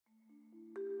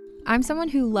I'm someone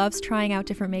who loves trying out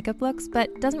different makeup looks,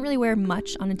 but doesn't really wear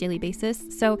much on a daily basis,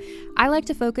 so I like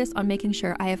to focus on making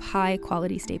sure I have high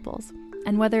quality staples.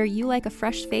 And whether you like a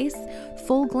fresh face,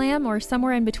 full glam, or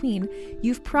somewhere in between,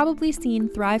 you've probably seen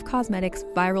Thrive Causemetics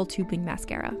Viral Tubing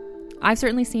Mascara. I've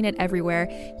certainly seen it everywhere.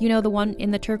 You know, the one in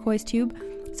the turquoise tube?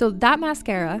 So that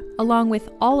mascara, along with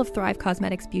all of Thrive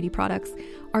Causemetics beauty products,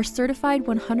 are certified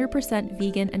 100%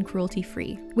 vegan and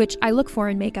cruelty-free, which I look for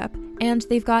in makeup, and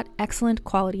they've got excellent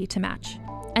quality to match.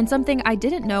 And something I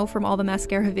didn't know from all the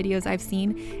mascara videos I've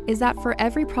seen is that for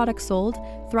every product sold,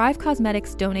 Thrive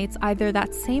Causemetics donates either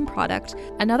that same product,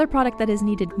 another product that is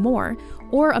needed more,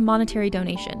 or a monetary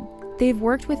donation. They've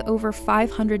worked with over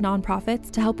 500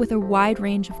 nonprofits to help with a wide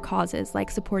range of causes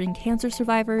like supporting cancer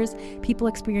survivors, people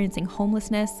experiencing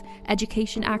homelessness,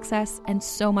 education access, and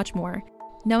so much more.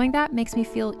 Knowing that makes me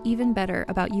feel even better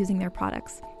about using their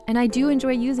products. And I do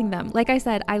enjoy using them. Like I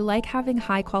said, I like having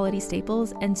high quality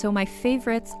staples, and so my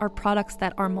favorites are products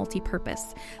that are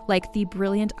multi-purpose, like the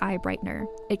Brilliant Eye Brightener.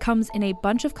 It comes in a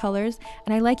bunch of colors,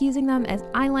 and I like using them as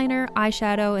eyeliner,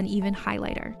 eyeshadow, and even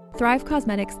highlighter. Thrive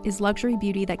Causemetics is luxury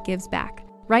beauty that gives back.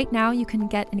 Right now, you can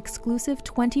get an exclusive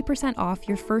 20% off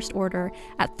your first order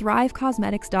at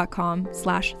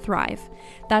thrivecausemetics.com/thrive.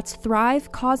 That's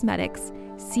Thrive Causemetics,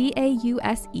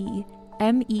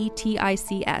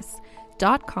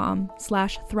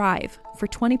 CAUSEMETICS.com/thrive for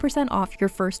 20% off your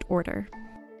first order.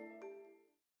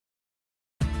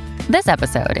 This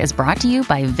episode is brought to you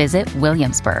by Visit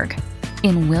Williamsburg.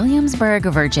 In Williamsburg,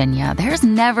 Virginia, there's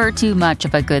never too much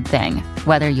of a good thing.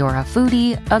 Whether you're a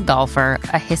foodie, a golfer,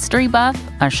 a history buff,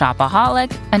 a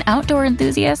shopaholic, an outdoor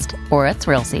enthusiast, or a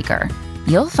thrill seeker,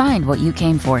 you'll find what you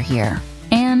came for here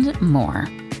and more.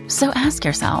 So ask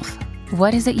yourself,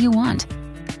 what is it you want?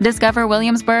 Discover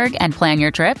Williamsburg and plan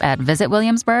your trip at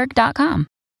visitwilliamsburg.com.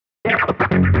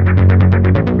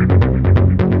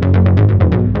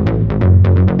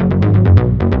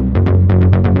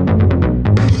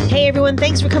 Hey everyone,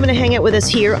 thanks for coming to hang out with us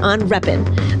here on Reppin'.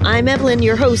 I'm Evelyn,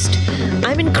 your host.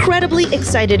 I'm incredibly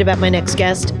excited about my next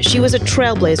guest. She was a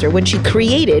trailblazer when she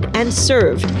created and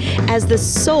served as the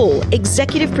sole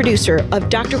executive producer of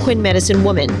Dr. Quinn Medicine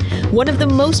Woman, one of the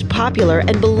most popular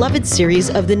and beloved series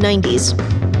of the 90s.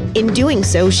 In doing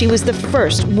so, she was the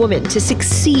first woman to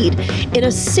succeed in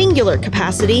a singular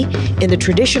capacity in the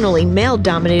traditionally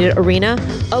male-dominated arena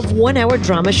of one-hour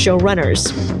drama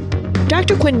showrunners.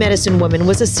 Dr. Quinn Medicine Woman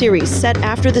was a series set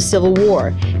after the Civil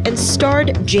War and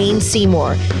starred Jane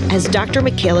Seymour as Dr.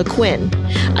 Michaela Quinn,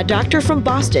 a doctor from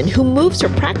Boston who moves her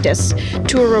practice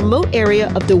to a remote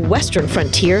area of the western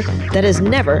frontier that has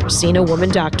never seen a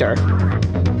woman doctor.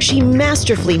 She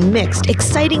masterfully mixed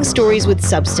exciting stories with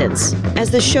substance,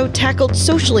 as the show tackled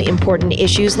socially important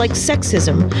issues like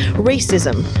sexism,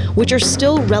 racism, which are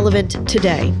still relevant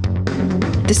today.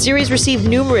 The series received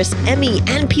numerous Emmy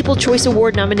and People's Choice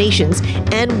Award nominations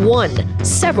and won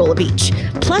several of each,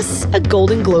 plus a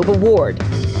Golden Globe Award.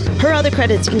 Her other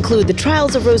credits include The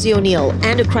Trials of Rosie O'Neill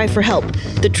and A Cry for Help,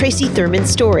 the Tracy Thurman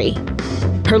story.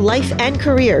 Her life and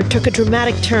career took a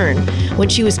dramatic turn when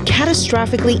she was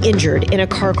catastrophically injured in a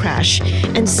car crash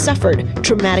and suffered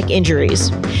traumatic injuries.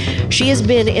 She has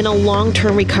been in a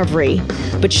long-term recovery,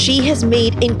 but she has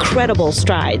made incredible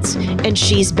strides, and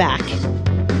she's back.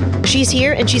 She's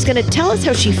here, and she's going to tell us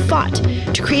how she fought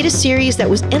to create a series that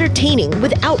was entertaining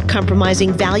without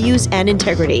compromising values and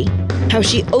integrity, how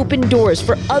she opened doors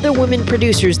for other women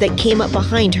producers that came up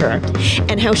behind her,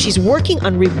 and how she's working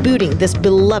on rebooting this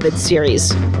beloved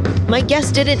series. My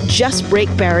guest didn't just break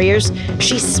barriers,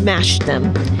 she smashed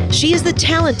them. She is the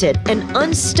talented and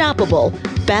unstoppable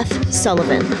Beth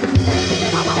Sullivan.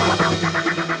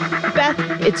 Beth,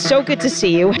 it's so good to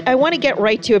see you. I want to get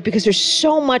right to it because there's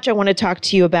so much I want to talk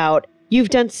to you about. You've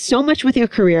done so much with your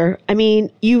career. I mean,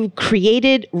 you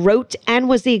created, wrote, and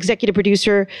was the executive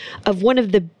producer of one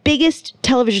of the biggest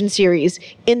television series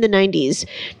in the 90s,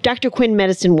 Dr. Quinn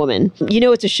Medicine Woman. You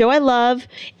know, it's a show I love,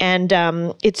 and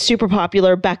it's super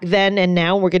popular back then and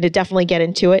now. We're going to definitely get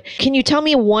into it. Can you tell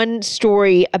me one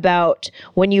story about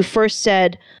when you first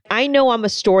said, I know I'm a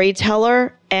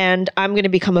storyteller and I'm going to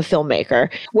become a filmmaker?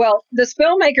 Well, this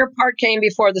filmmaker part came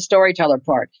before the storyteller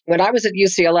part. When I was at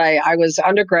UCLA, I was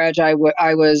undergrad. I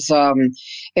was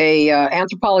a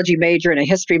anthropology major and a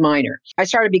history minor. I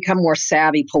started to become more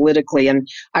savvy politically, and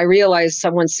I realized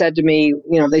someone said to me,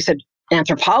 they said,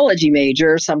 anthropology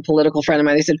major, some political friend of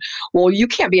mine, they said, well, you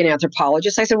can't be an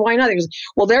anthropologist. I said, why not? He goes,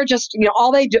 well, they're just,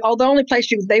 all they do, the only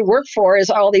place they work for is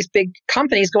all these big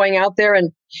companies going out there and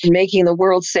making the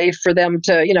world safe for them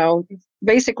to,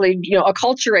 basically,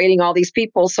 acculturating all these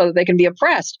people so that they can be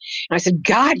oppressed. And I said,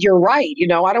 God, you're right.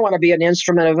 I don't want to be an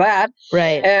instrument of that.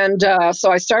 Right. And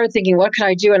so I started thinking, what can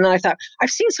I do? And then I thought, I've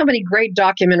seen so many great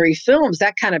documentary films.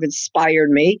 That kind of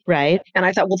inspired me. Right. And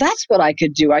I thought, well, that's what I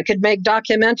could do. I could make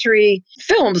documentary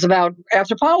films about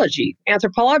anthropology,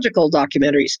 anthropological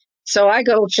documentaries. So I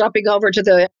go shopping over to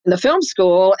the film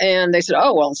school, and they said,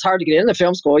 oh, well, it's hard to get into the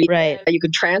film school. Right. You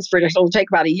could transfer it. It'll take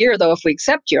about a year, though, if we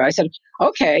accept you. I said,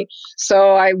 okay.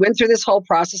 So I went through this whole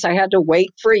process. I had to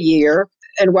wait for a year.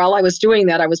 And while I was doing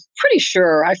that, I was pretty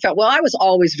sure. I felt, well, I was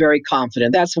always very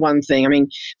confident. That's one thing. I mean,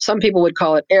 some people would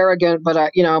call it arrogant,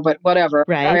 but but whatever.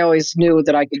 Right. I always knew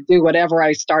that I could do whatever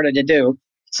I started to do.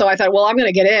 So I thought, well, I'm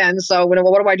going to get in. So what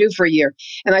do I do for a year?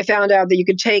 And I found out that you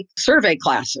could take survey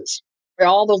classes.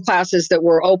 All the classes that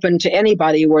were open to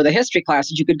anybody were the history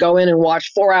classes. You could go in and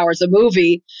watch 4 hours of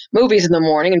movies in the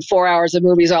morning and 4 hours of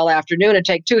movies all afternoon and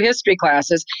take 2 history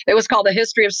classes. It was called the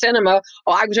history of cinema.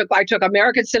 I took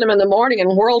American cinema in the morning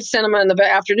and world cinema in the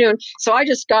afternoon. So I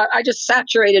just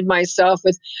saturated myself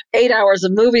with 8 hours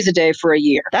of movies a day for a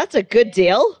year. That's a good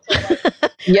deal.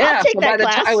 Yeah, I'll take so that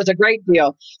class. It was a great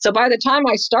deal. So by the time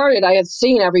I started, I had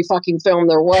seen every fucking film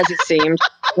there was, it seemed.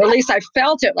 Or at least I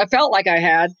felt it. I felt like I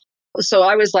had. So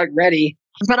I was like ready.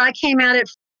 But I came at it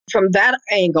from that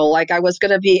angle, like I was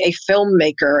going to be a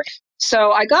filmmaker.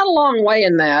 So I got a long way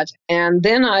in that. And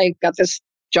then I got this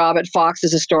job at Fox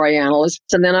as a story analyst.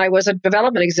 And then I was a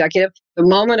development executive. The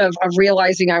moment of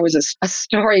realizing I was a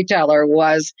storyteller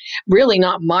was really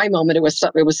not my moment. It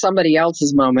was somebody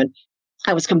else's moment.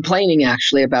 I was complaining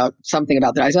actually about something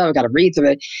about that. I said, I've got to read through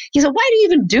it. He said, why do you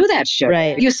even do that shit?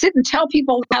 Right. You sit and tell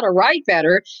people how to write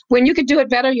better when you could do it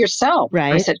better yourself.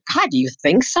 Right. I said, God, do you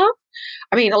think so?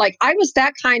 I mean, like I was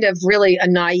that kind of really a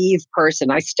naive person.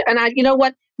 You know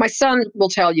what? My son will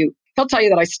tell you, he'll tell you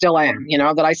that I still am,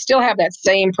 that I still have that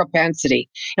same propensity.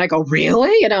 And I go,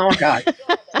 really? Oh God.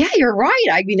 Yeah, you're right.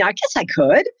 I mean, I guess I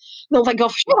could. They'll like go,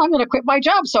 shit, I'm going to quit my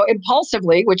job. So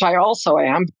impulsively, which I also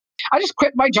am, I just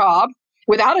quit my job.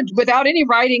 Without any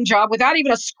writing job, without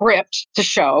even a script to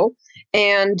show.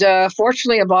 And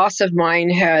fortunately, a boss of mine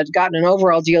had gotten an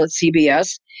overall deal at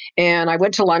CBS. And I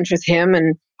went to lunch with him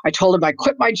and I told him I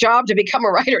quit my job to become a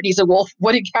writer. And he said, well,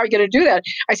 how are you going to do that?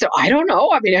 I said, I don't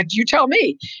know. I mean, you tell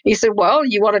me. He said, well,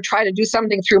 you want to try to do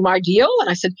something through my deal? And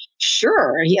I said,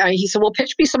 sure. He said, well,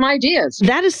 pitch me some ideas.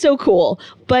 That is so cool.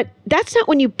 But that's not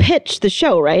when you pitch the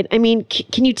show, right? I mean,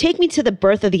 can you take me to the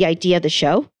birth of the idea of the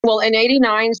show? Well, in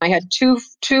 '89, I had two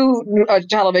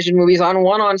television movies one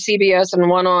on CBS and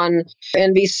one on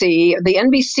NBC. The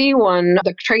NBC one,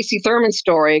 the Tracy Thurman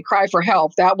story, Cry for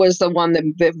Help, that was the one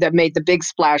that made the big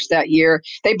splash that year.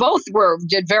 They both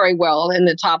did very well in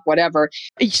the top whatever.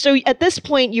 So at this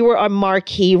point, you were a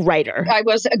marquee writer. I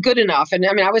was good enough. And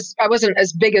I mean, I wasn't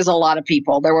as big as a lot of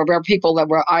people. There were people that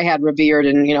I had revered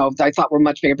and, I thought were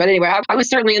much bigger. But anyway, I was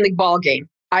certainly in the ball game.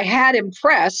 I had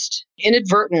impressed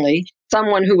inadvertently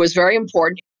someone who was very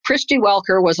important. Christy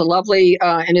Welker was a lovely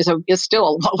and is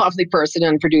still a lovely person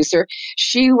and producer.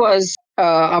 She was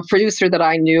a producer that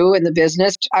I knew in the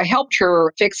business. I helped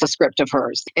her fix a script of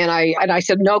hers. And I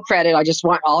said, no credit.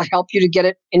 I'll help you to get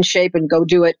it in shape and go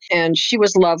do it. And she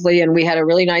was lovely. And we had a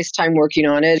really nice time working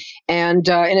on it. And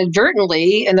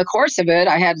inadvertently, in the course of it,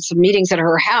 I had some meetings at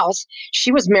her house.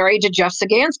 She was married to Jeff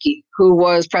Sagansky, who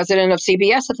was president of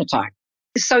CBS at the time.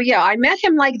 So, yeah, I met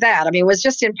him like that. I mean, it was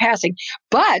just in passing.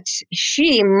 But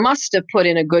she must have put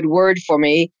in a good word for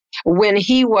me when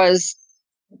he was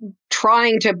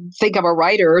trying to think of a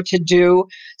writer to do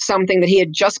something that he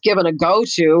had just given a go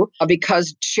to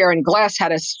because Sharon Glass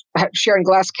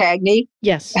Cagney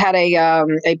yes, had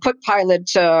a put pilot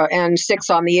and 6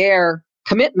 on the air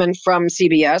commitment from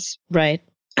CBS. Right.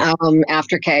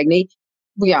 After Cagney.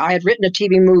 Yeah, I had written a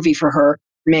TV movie for her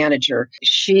manager.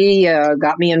 She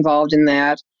got me involved in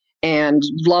that and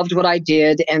loved what I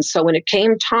did. And so when it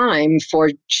came time for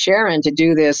Sharon to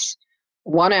do this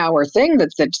 1 hour thing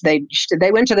that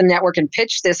they went to the network and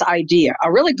pitched this idea,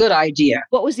 a really good idea.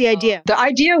 What was the idea? The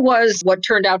idea was what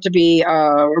turned out to be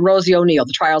Rosie O'Neill,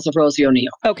 the Trials of Rosie O'Neill.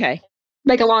 Okay.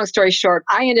 Make a long story short,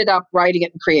 I ended up writing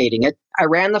it and creating it. I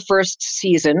ran the first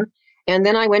season. And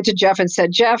then I went to Jeff and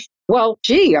said, Jeff, well,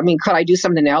 gee, I mean, could I do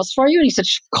something else for you? And he said,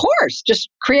 of course, just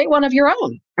create one of your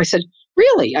own. I said,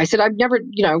 really? I said, I've never,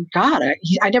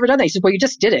 I never done that. He said, well, you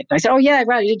just did it. I said, oh, yeah,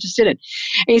 right, you just did it.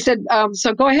 And he said,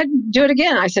 so go ahead and do it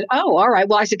again. I said, oh, all right.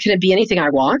 Well, I said, can it be anything I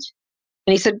want?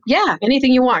 And he said, yeah,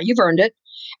 anything you want. You've earned it.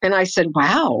 And I said,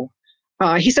 wow.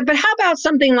 He said, but how about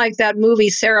something like that movie,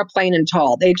 Sarah Plain and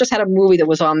Tall? They just had a movie that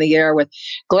was on the air with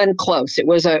Glenn Close. It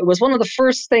was one of the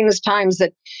first times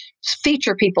that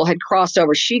feature people had crossed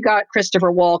over. She got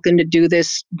Christopher Walken to do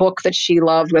this book that she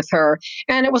loved with her.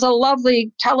 And it was a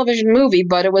lovely television movie,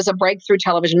 but it was a breakthrough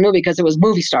television movie because it was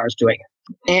movie stars doing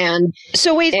it. And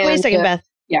so wait a second, Beth.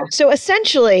 Yeah. So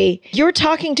essentially, you're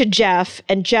talking to Jeff,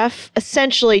 and Jeff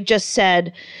essentially just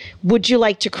said, would you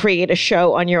like to create a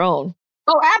show on your own?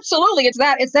 Oh, absolutely. It's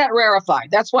that rarefied.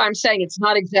 That's why I'm saying it's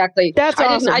not exactly. That's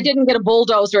awesome. I didn't get a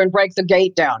bulldozer and break the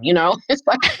gate down, It's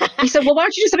like, he said, well, why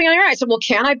don't you do something on your own? I said, well,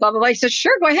 can I? Blah, blah, blah. He said,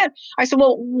 sure, go ahead. I said,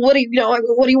 well, what do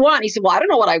you want? He said, well, I don't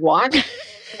know what I want.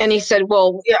 And he said,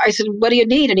 well, I said, what do you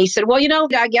need? And he said, well,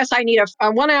 I guess I need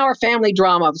a 1 hour family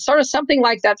drama, sort of something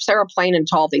like that Sarah Plain and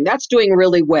Tall thing. That's doing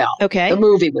really well. Okay. The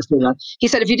movie was doing well. He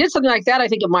said, if you did something like that, I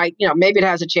think it might, maybe it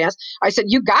has a chance. I said,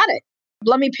 you got it.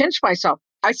 Let me pinch myself.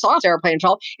 I saw Sarah Plain and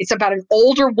Tall. It's about an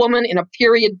older woman in a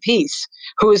period piece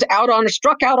who is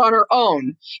struck out on her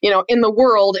own, in the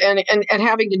world and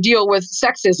having to deal with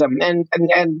sexism and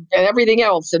everything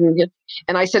else. And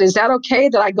I said, is that okay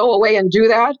that I go away and do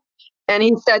that? And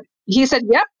he said,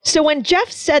 yep. So when Jeff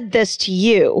said this to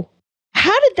you,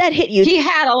 how did that hit you? He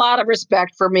had a lot of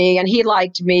respect for me and he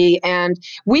liked me and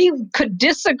we could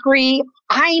disagree,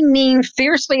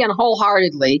 fiercely and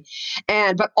wholeheartedly,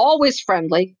 but always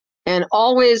friendly. And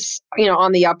always,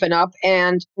 on the up and up,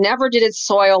 and never did it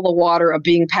soil the water of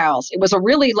being pals. It was a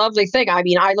really lovely thing.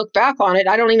 I look back on it.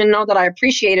 I don't even know that I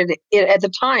appreciated it at the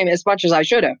time as much as I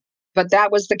should have. But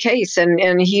that was the case.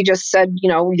 And he just said,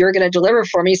 you're going to deliver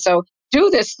for me. So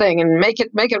do this thing and make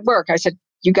it work. I said,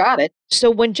 you got it. So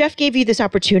when Jeff gave you this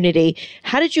opportunity,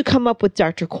 how did you come up with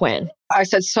Dr. Quinn? I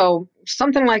said, so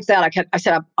something like that. I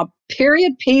said, a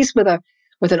period piece with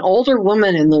an older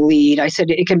woman in the lead. I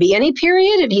said, it can be any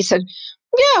period? And he said,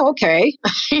 yeah, okay.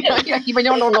 He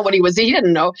don't know what he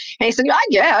didn't know. And he said, I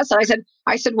guess. And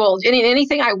I said, well,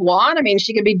 anything I want.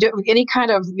 She could be any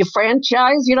kind of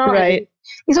franchise, Right.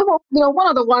 He said, well, one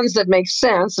of the ones that makes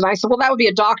sense. And I said, well, that would be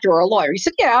a doctor or a lawyer. He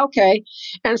said, yeah, okay.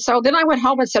 And so then I went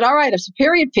home and said, all right, it's a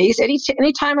period piece,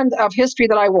 any time of history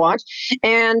that I want.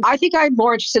 And I think I'm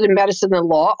more interested in medicine than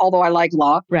law, although I like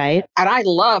law. Right. And I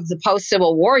love the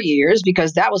post-Civil War years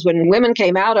because that was when women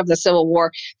came out of the Civil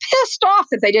War pissed off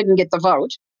that they didn't get the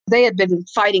vote. They had been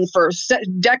fighting for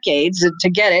decades to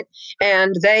get it,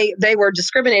 and they were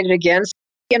discriminated against.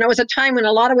 It was a time when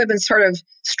a lot of women sort of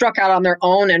struck out on their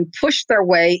own and pushed their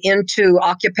way into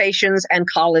occupations and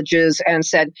colleges and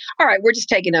said, all right, we're just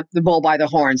taking up the bull by the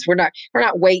horns. We're not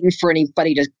waiting for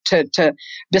anybody to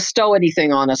bestow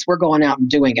anything on us. We're going out and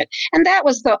doing it. And that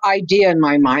was the idea in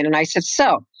my mind. And I said,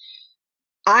 so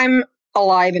I'm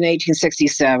alive in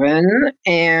 1867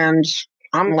 and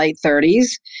I'm late 30s.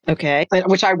 Okay.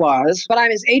 Which I was, but I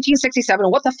was 1867.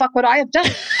 What the fuck would I have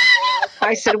done?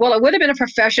 I said, well, it would have been a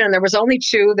profession. And there was only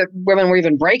two that women were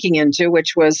even breaking into,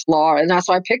 which was law. And that's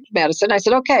why I picked medicine. I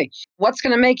said, okay, what's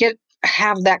going to make it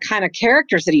have that kind of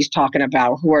characters that he's talking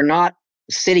about who are not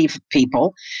city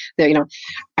people?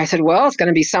 I said, well, it's going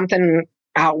to be something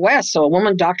out west. So a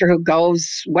woman doctor who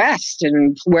goes west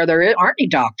and where there aren't any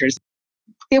doctors.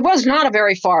 It was not a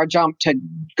very far jump to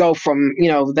go from,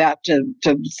 that to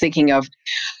thinking of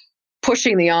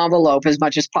pushing the envelope as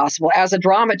much as possible. As a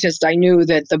dramatist, I knew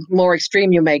that the more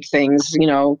extreme you make things,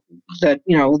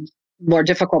 more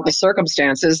difficult the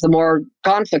circumstances, the more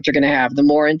conflict you're going to have, the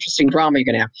more interesting drama you're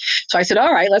going to have. So I said,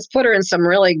 all right, let's put her in some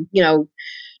really,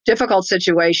 difficult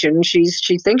situation. She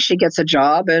thinks she gets a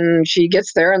job and she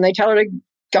gets there and they tell her to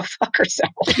go fuck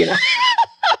herself,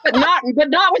 But not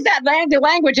with that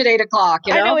language at 8 o'clock.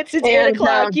 I know it's 8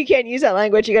 o'clock. You can't use that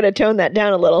language. You got to tone that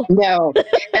down a little. No,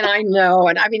 and I know.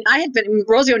 And I had been,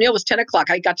 Rosie O'Neill was 10 o'clock.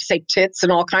 I got to say tits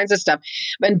and all kinds of stuff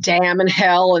and damn and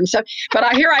hell and stuff. But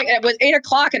it was 8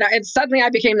 o'clock and suddenly I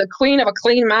became the queen of a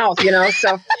clean mouth,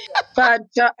 so, but,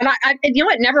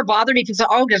 it never bothered me. People said,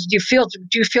 oh, do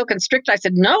you feel constricted? I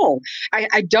said, no,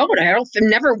 I don't.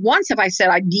 Never once have I said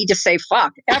I need to say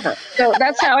fuck ever. So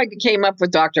that's how I came up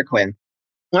with Dr. Quinn.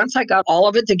 Once I got all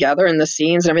of it together and the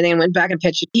scenes and everything and went back and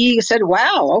pitched it, he said,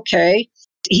 wow, okay.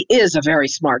 He is a very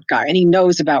smart guy and he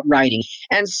knows about writing.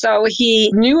 And so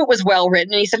he knew it was well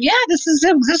written. And he said, yeah, this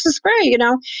is great,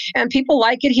 and people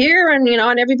like it here. And,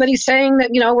 and everybody's saying that,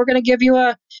 we're going to give you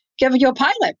a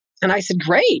pilot. And I said,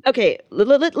 great. Okay.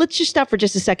 Let's just stop for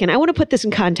just a second. I want to put this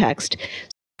in context.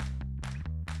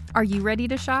 Are you ready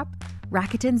to shop?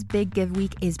 Rakuten's Big Give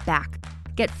Week is back.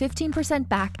 Get 15%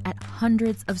 back at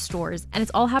hundreds of stores, and it's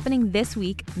all happening this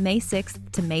week, May 6th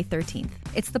to May 13th.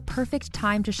 It's the perfect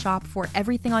time to shop for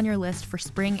everything on your list for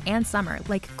spring and summer,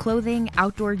 like clothing,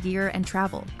 outdoor gear, and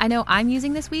travel. I know I'm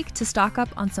using this week to stock up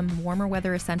on some warmer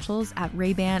weather essentials at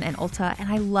Ray-Ban and Ulta,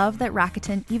 and I love that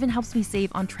Rakuten even helps me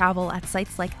save on travel at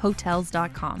sites like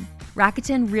Hotels.com.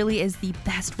 Rakuten really is the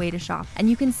best way to shop, and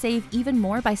you can save even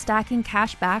more by stacking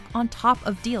cash back on top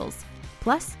of deals.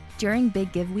 Plus, during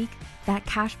Big Give Week, that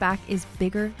cash back is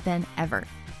bigger than ever.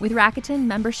 With Rakuten,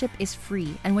 membership is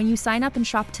free, and when you sign up and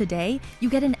shop today, you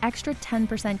get an extra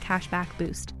 10% cash back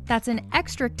boost. That's an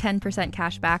extra 10%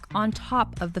 cash back on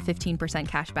top of the 15%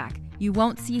 cash back. You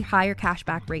won't see higher cash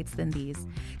back rates than these.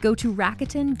 Go to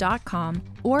Rakuten.com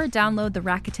or download the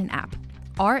Rakuten app.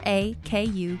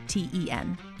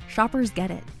 Rakuten. Shoppers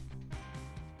get it.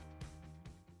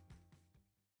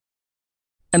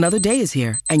 Another day is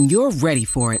here, and you're ready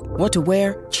for it. What to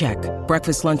wear? Check.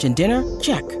 Breakfast, lunch, and dinner?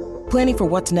 Check. Planning for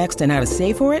what's next and how to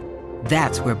save for it?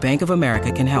 That's where Bank of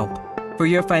America can help. For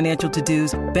your financial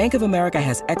to-dos, Bank of America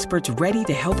has experts ready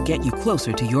to help get you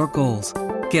closer to your goals.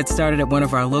 Get started at one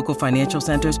of our local financial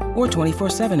centers or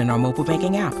 24/7 in our mobile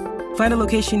banking app. Find a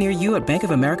location near you at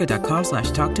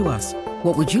bankofamerica.com/talktous.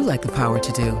 What would you like the power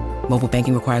to do? Mobile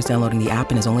banking requires downloading the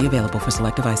app and is only available for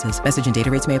select devices. Message and data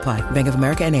rates may apply. Bank of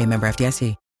America NA, member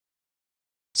FDIC.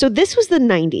 So this was the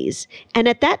 90s. And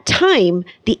at that time,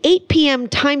 the 8 p.m.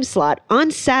 time slot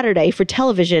on Saturday for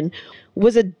television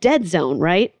was a dead zone,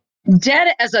 right?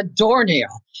 Dead as a doornail.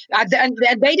 And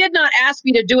they did not ask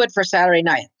me to do it for Saturday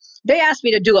night. They asked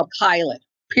me to do a pilot,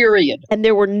 period. And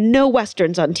there were no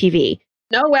Westerns on TV.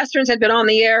 No Westerns had been on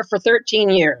the air for 13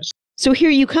 years. So here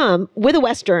you come with a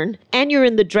Western, and you're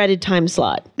in the dreaded time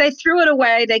slot. They threw it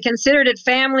away. They considered it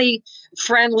family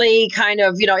friendly, kind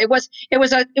of, it was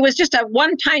just a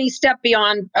one tiny step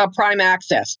beyond prime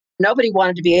access. Nobody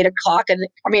wanted to be 8 o'clock. And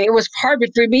I mean, it was hard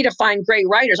for me to find great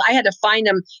writers. I had to find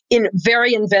them in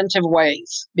very inventive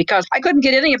ways because I couldn't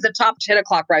get any of the top 10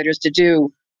 o'clock writers to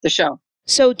do the show.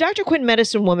 So Dr. Quinn,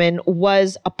 Medicine Woman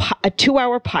was a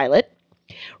 2-hour pilot,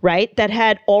 right? That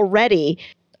had already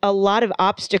a lot of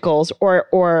obstacles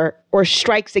or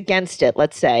strikes against it,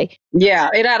 let's say. Yeah,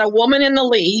 it had a woman in the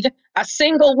lead, a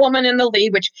single woman in the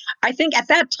lead, which I think at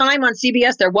that time on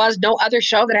CBS, there was no other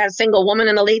show that had a single woman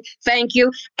in the lead. Thank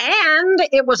you. And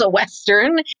it was a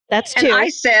Western. That's true. And I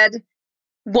said,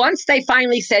 once they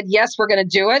finally said, yes, we're going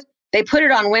to do it, they put it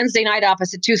on Wednesday night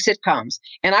opposite 2 sitcoms.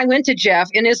 And I went to Jeff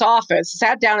in his office,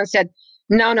 sat down and said,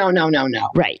 no.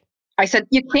 Right. I said,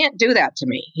 you can't do that to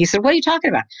me. He said, what are you talking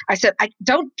about? I said,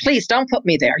 please don't put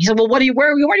me there. He said, well, where do you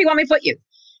want me to put you?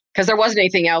 Because there wasn't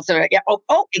anything else.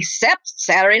 Except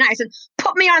Saturday night. I said,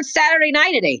 put me on Saturday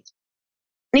night at 8.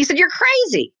 And he said, you're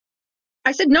crazy.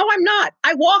 I said, no, I'm not.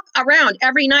 I walk around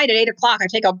every night at 8 o'clock. I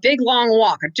take a big, long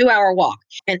walk, a 2-hour walk.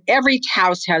 And every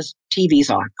house has TVs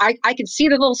on. I can see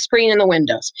the little screen in the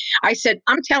windows. I said,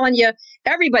 I'm telling you,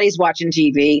 everybody's watching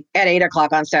TV at 8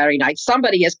 o'clock on Saturday night.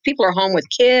 Somebody is. People are home with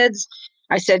kids.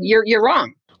 I said, you're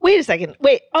wrong. Wait a second.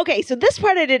 Wait. Okay. So this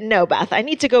part I didn't know, Beth. I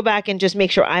need to go back and just make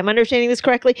sure I'm understanding this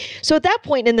correctly. So at that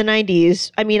point in the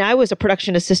 90s, I mean, I was a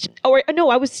production assistant. Or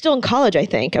no, I was still in college, I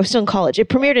think. I was still in college. It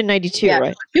premiered in 92, yeah,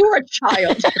 right? You were a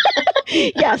child.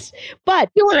 Yes.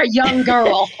 But you were a young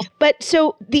girl. But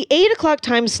so the 8 o'clock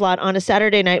time slot on a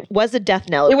Saturday night was a death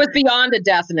knell. It was beyond a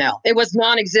death knell. It was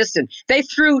non-existent. They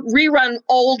threw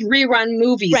old rerun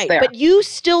movies right, there. But you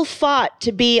still fought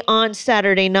to be on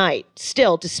Saturday night,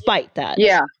 still, despite that.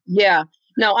 Yeah.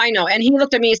 No, I know. And he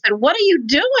looked at me and said, what are you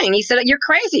doing? He said, you're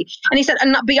crazy. And he said,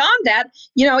 and beyond that,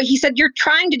 he said, you're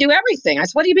trying to do everything. I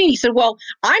said, what do you mean? He said, well,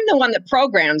 I'm the one that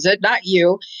programs it, not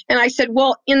you. And I said,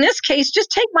 well, in this case,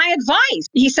 just take my advice.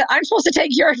 He said, I'm supposed to take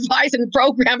your advice and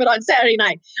program it on Saturday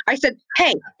night. I said,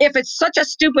 hey, if it's such a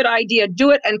stupid idea,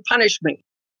 do it and punish me.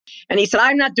 And he said,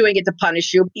 I'm not doing it to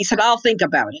punish you. He said, I'll think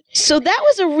about it. So that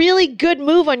was a really good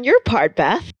move on your part,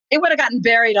 Beth. It would have gotten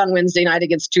buried on Wednesday night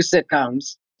against 2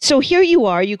 sitcoms. So here you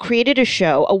are, you created a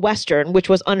show, a Western, which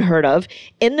was unheard of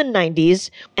in the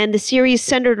 90s, and the series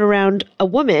centered around a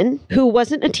woman who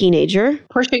wasn't a teenager.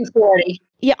 Pushing 40.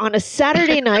 Yeah, on a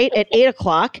Saturday night at 8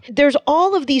 o'clock. There's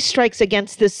all of these strikes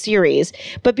against this series.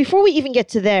 But before we even get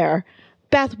to there,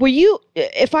 Beth, were you,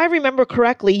 if I remember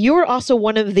correctly, you were also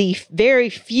one of the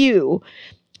very few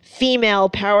female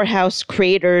powerhouse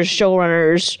creators,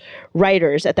 showrunners,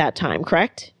 writers at that time,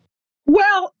 correct?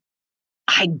 Well,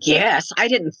 I guess I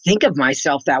didn't think of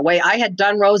myself that way. I had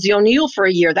done Rosie O'Neill for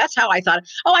a year. That's how I thought,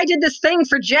 oh, I did this thing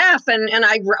for Jeff. And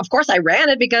of course I ran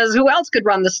it because who else could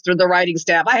run this through the writing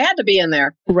staff? I had to be in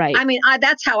there. Right. I mean,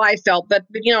 that's how I felt. But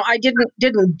I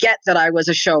didn't get that I was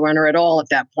a showrunner at all at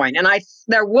that point. And I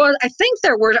think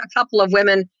there were a couple of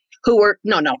women who were,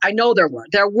 I know there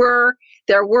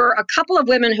were a couple of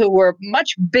women who were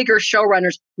much bigger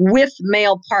showrunners with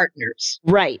male partners.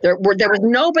 Right. There was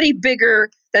nobody bigger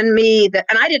than me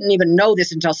and I didn't even know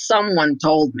this until someone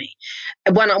told me.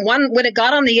 When it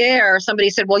got on the air, somebody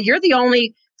said, well, you're the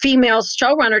only female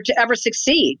showrunner to ever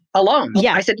succeed alone.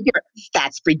 Yeah. I said,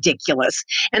 that's ridiculous.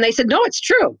 And they said, no, it's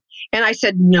true. And I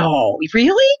said, no,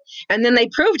 really? And then they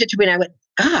proved it to me. And I went,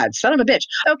 God, son of a bitch.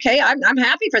 Okay, I'm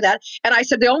happy for that. And I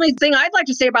said, the only thing I'd like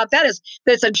to say about that is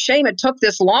that it's a shame it took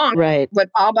this long. Right. But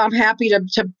I'm happy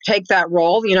to take that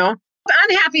role,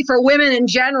 I'm happy for women in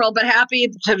general, but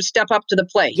happy to step up to the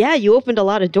plate. Yeah, you opened a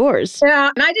lot of doors. Yeah,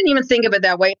 and I didn't even think of it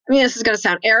that way. I mean, this is going to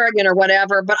sound arrogant or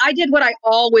whatever, but I did what I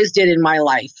always did in my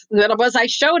life. That was I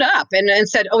showed up and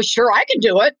said, oh, sure, I can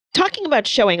do it. Talking about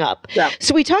showing up. Yeah.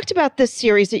 So we talked about this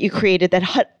series that you created that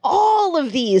had all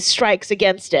of these strikes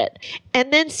against it.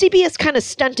 And then CBS kind of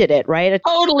stunted it, right?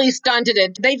 Totally stunted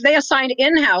it. They assigned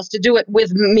in-house to do it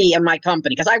with me and my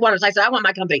company because I said, I want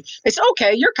my company. They said,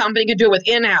 okay, your company can do it with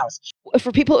in-house.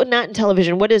 For people who are not in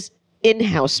television, what does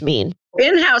in-house mean?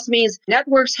 In-house means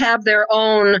networks have their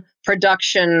own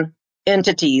production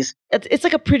entities. It's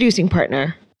like a producing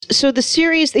partner. So the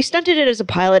series, they stunted it as a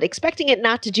pilot, expecting it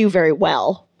not to do very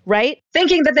well, right?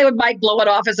 Thinking that they might blow it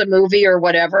off as a movie or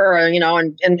whatever,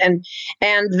 and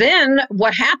then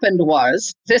what happened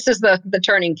was, this is the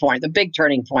turning point, the big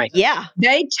turning point. Yeah.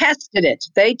 They tested it.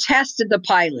 They tested the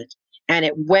pilot, and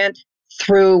it went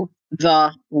through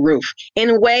the roof in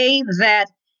a way that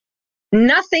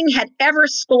nothing had ever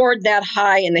scored that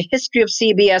high in the history of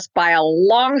CBS by a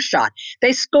long shot.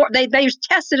 They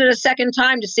tested it a second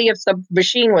time to see if the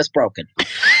machine was broken.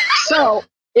 So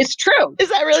it's true. Is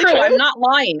that really true? I'm not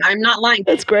lying.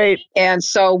 That's great. And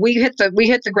so we hit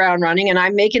the ground running, and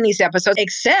I'm making these episodes,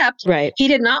 except right. He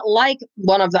did not like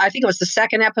I think it was the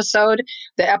second episode,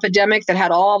 the epidemic that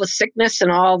had all the sickness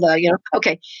and all the,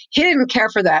 okay. He didn't care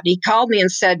for that. He called me and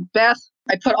said, Beth,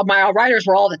 my writers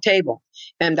were all at the table.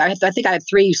 And I think I had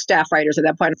 3 staff writers at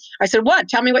that point. I said, what?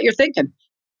 Tell me what you're thinking.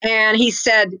 And he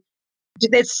said,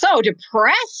 it's so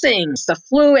depressing. It's the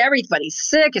flu. Everybody's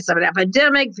sick. It's an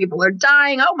epidemic. People are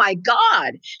dying. Oh, my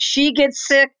God. She gets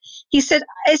sick. He said,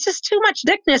 it's just too much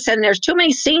thickness, and there's too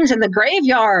many scenes in the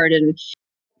graveyard. And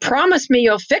promise me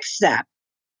you'll fix that.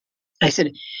 I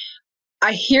said,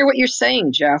 I hear what you're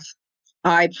saying, Jeff.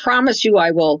 I promise you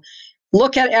I will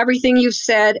look at everything you've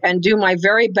said and do my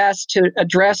very best to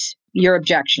address your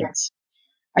objections.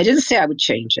 I didn't say I would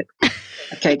change it.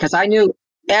 Okay, because I knew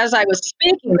as I was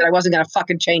speaking that I wasn't going to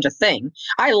fucking change a thing.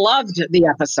 I loved the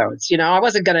episodes. I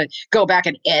wasn't going to go back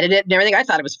and edit it and everything. I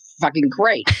thought it was fucking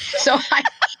great. So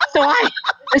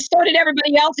so did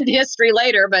everybody else in history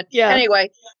later. But anyway,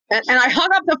 and I hung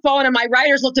up the phone, and my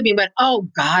writers looked at me and went, oh,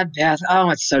 God, Beth, oh,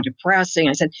 it's so depressing.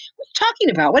 I said, what are you talking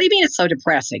about? What do you mean it's so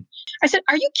depressing? I said,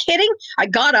 are you kidding? I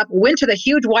got up, went to the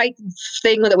huge white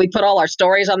thing that we put all our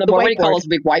stories on the board. What do you call those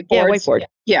big whiteboards? Yeah, whiteboard.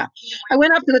 Yeah. I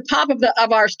went up to the top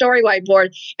of our story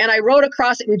whiteboard, and I wrote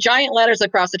across it in giant letters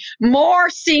across it, more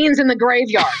scenes in the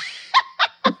graveyard.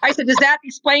 I said, does that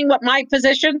explain what my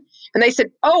position? And they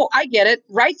said, oh, I get it.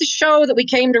 Write the show that we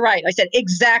came to write. I said,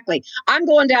 exactly. I'm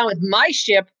going down with my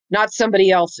ship, not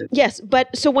somebody else's. Yes.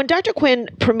 But so when Dr. Quinn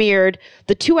premiered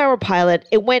the 2-hour pilot,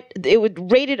 it was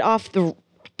rated off the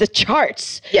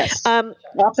charts. Yes. Off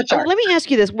the charts. Let me ask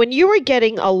you this. When you were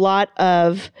getting a lot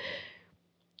of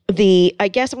I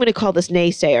guess I'm going to call this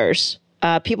naysayers,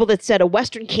 people that said a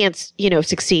Western can't,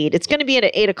 succeed. It's going to be at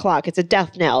 8:00. It's a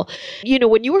death knell.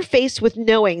 When you were faced with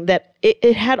knowing that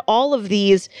it had all of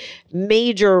these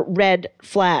major red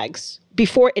flags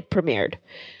before it premiered,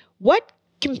 what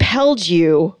compelled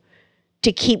you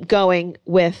to keep going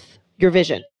with your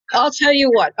vision? I'll tell you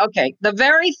what. Okay. The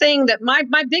very thing that my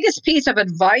biggest piece of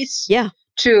advice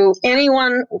to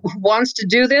anyone who wants to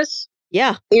do this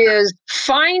is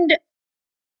find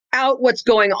out what's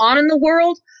going on in the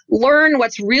world, learn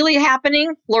what's really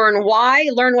happening, learn why,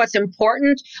 learn what's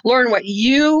important, learn what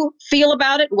you feel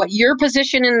about it, what your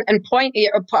position and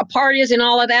part is in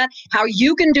all of that, how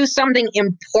you can do something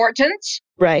important,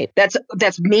 right?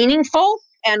 That's meaningful.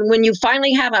 And when you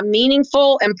finally have a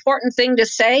meaningful, important thing to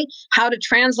say, how to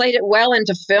translate it well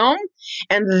into film.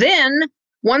 And then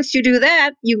once you do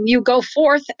that, you go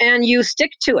forth and you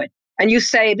stick to it. And you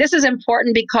say, this is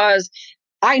important because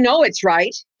I know it's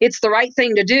right. It's the right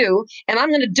thing to do. And I'm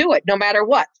going to do it no matter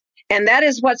what. And that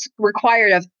is what's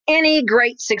required of any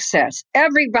great success.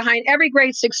 Behind every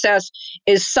great success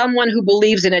is someone who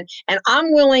believes in it. And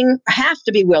have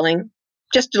to be willing,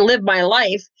 just to live my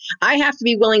life, I have to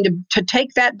be willing to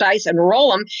take that dice and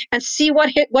roll them and see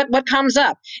what comes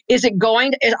up.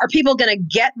 Are people going to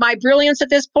get my brilliance at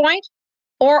this point,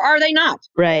 or are they not?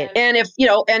 Right. And is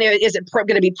it going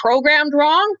to be programmed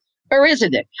wrong, or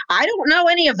isn't it? I don't know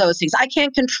any of those things. I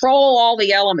can't control all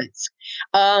the elements.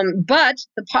 But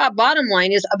the bottom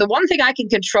line is, the one thing I can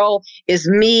control is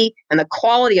me and the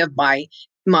quality of my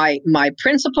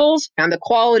principles and the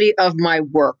quality of my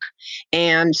work.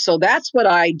 And so that's what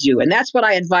I do. And that's what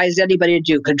I advise anybody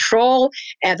to do. Control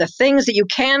and the things that you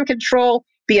can control,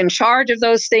 be in charge of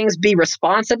those things, be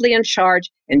responsibly in charge,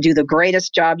 and do the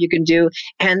greatest job you can do.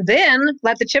 And then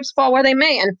let the chips fall where they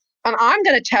may. And I'm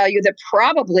going to tell you that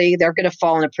probably they're going to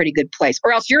fall in a pretty good place,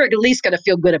 or else you're at least going to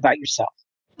feel good about yourself.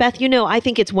 Beth, I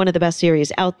think it's one of the best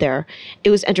series out there.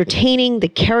 It was entertaining. The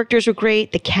characters were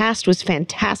great. The cast was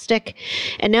fantastic.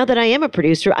 And now that I am a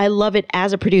producer, I love it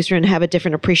as a producer and have a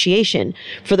different appreciation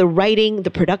for the writing,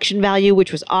 the production value,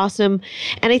 which was awesome.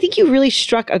 And I think you really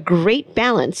struck a great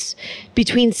balance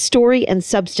between story and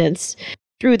substance.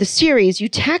 Through the series, you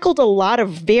tackled a lot of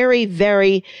very,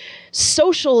 very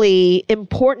socially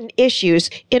important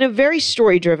issues in a very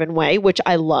story-driven way, which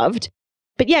I loved.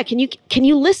 But yeah, can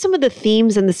you list some of the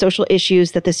themes and the social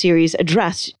issues that the series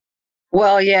addressed?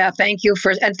 Well, yeah, thank you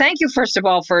first of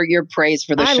all for your praise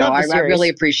for the show. I really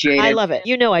appreciate it. I love it.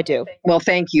 I do. Well,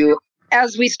 thank you.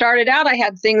 As we started out, I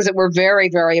had things that were very,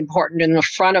 very important in the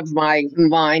front of my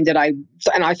mind and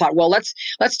I thought, well,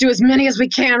 let's do as many as we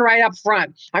can right up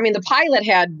front. I mean, the pilot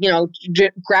had,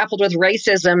 grappled with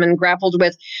racism and grappled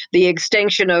with the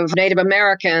extinction of Native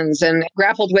Americans and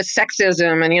grappled with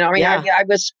sexism. And, I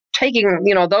was taking,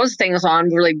 those things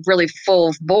on really, really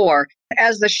full bore.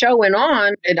 As the show went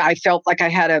on, and I felt like I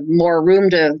had more room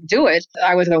to do it,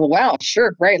 I was going, well,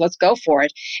 sure, great, let's go for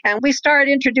it. And we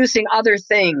started introducing other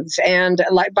things. And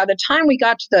by the time we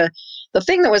got to the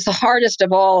thing that was the hardest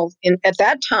of all at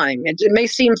that time, it may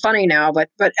seem funny now, but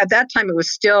at that time it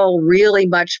was still really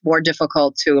much more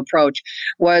difficult to approach,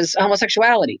 was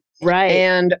homosexuality. Right.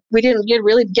 And we didn't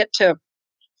really get to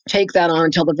take that on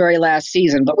until the very last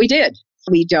season, but we did.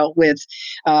 We dealt with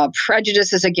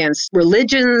prejudices against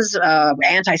religions,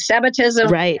 anti-Semitism,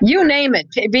 right. You name it,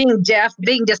 being deaf,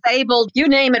 being disabled, you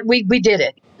name it, we did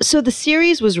it. So the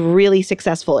series was really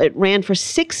successful. It ran for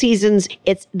 6 seasons.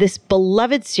 It's this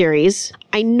beloved series.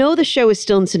 I know the show is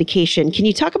still in syndication. Can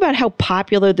you talk about how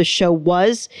popular the show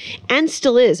was and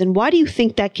still is? And why do you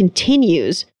think that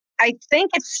continues? I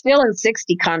think it's still in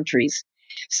 60 countries.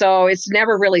 So it's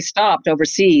never really stopped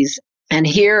overseas. And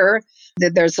here,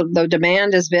 the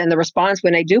demand has been, the response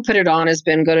when they do put it on has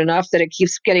been good enough that it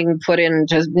keeps getting put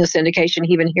into syndication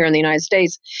even here in the United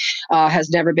States. Has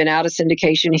never been out of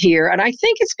syndication here. And I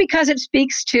think it's because it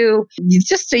speaks to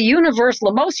just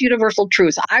the most universal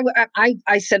truths.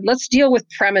 I said, let's deal with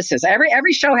premises.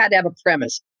 Every show had to have a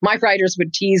premise. My writers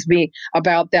would tease me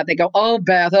about that. They go, oh,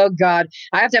 Beth, oh, God,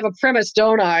 I have to have a premise,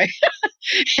 don't I?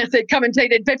 And they'd come and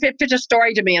they'd pitch a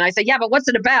story to me. And I say, yeah, but what's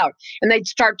it about? And they'd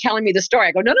start telling me the story.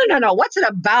 I go, no, what's it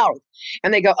about?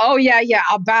 And they go, oh, yeah,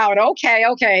 about,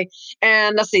 okay.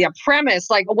 And let's see, a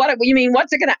premise, like, what you mean,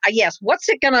 what's it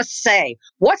going to say?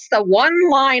 What's the one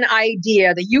line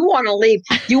idea that you want to leave?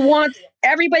 You want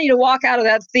everybody to walk out of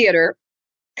that theater,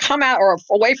 come out or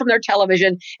away from their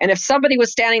television. And if somebody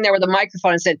was standing there with a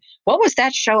microphone and said, what was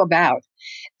that show about?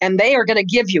 And they are going to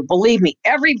give you, believe me,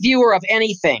 every viewer of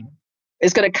anything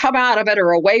is going to come out of it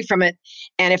or away from it.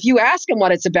 And if you ask them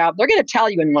what it's about, they're going to tell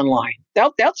you in one line.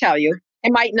 They'll tell you.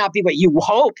 It might not be what you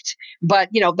hoped, but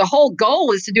the whole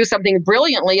goal is to do something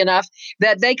brilliantly enough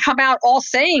that they come out all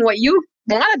saying what you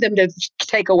wanted them to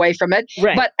take away from it,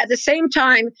 right. But at the same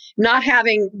time, not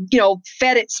having,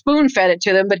 spoon fed it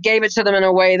to them, but gave it to them in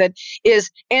a way that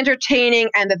is entertaining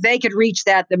and that they could reach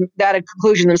that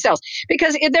conclusion themselves.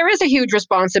 Because there is a huge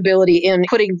responsibility in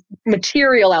putting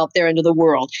material out there into the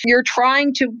world. You're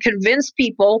trying to convince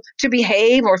people to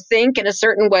behave or think in a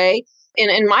certain way.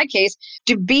 In my case,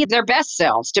 to be their best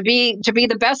selves, to be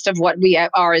the best of what we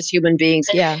are as human beings.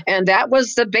 Yeah. And that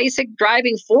was the basic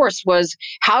driving force, was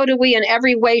how do we in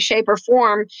every way, shape, or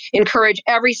form encourage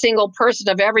every single person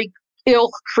of every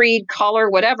ilk, creed, color,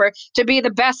 whatever, to be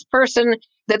the best person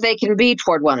that they can be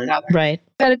toward one another. Right.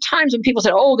 And at times when people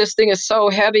said, oh, this thing is so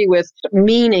heavy with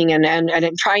meaning and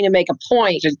trying to make a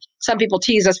point, and some people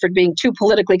tease us for being too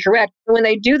politically correct. When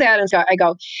they do that, and I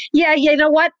go, yeah, you know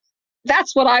what?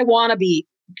 That's what I want to be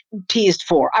teased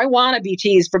for. I want to be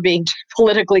teased for being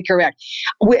politically correct.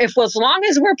 As long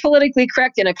as we're politically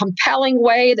correct in a compelling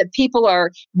way that people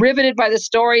are riveted by the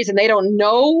stories and they don't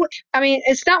know. I mean,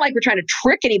 it's not like we're trying to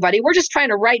trick anybody. We're just trying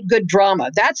to write good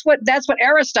drama. That's what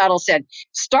Aristotle said.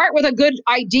 Start with a good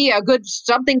idea, a good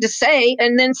something to say,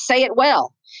 and then say it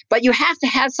well. But you have to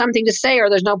have something to say or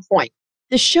there's no point.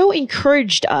 The show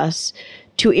encouraged us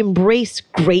to embrace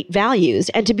great values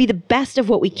and to be the best of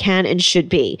what we can and should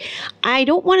be. I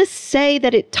don't want to say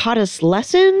that it taught us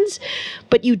lessons,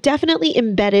 but you definitely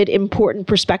embedded important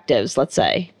perspectives, let's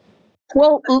say.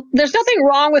 Well, there's nothing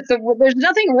wrong with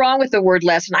the word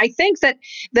lesson. I think that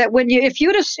when if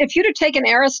you'd have taken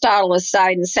Aristotle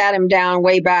aside and sat him down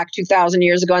way back 2,000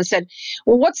 years ago and said,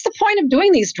 well, what's the point of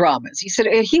doing these dramas?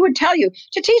 He would tell you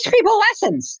to teach people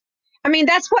lessons. I mean,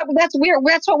 that's what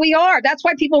we are. That's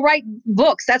why people write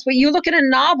books. That's what you look at a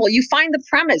novel. You find the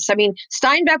premise. I mean,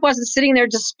 Steinbeck wasn't sitting there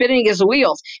just spinning his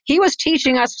wheels. He was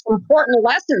teaching us important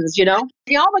lessons, you know.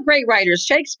 All the great writers,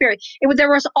 Shakespeare, there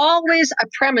was always a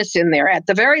premise in there, at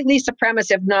the very least a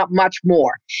premise, if not much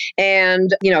more.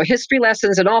 And, you know, history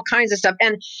lessons and all kinds of stuff.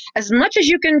 And as much as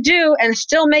you can do and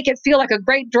still make it feel like a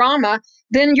great drama,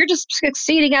 then you're just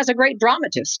succeeding as a great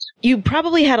dramatist. You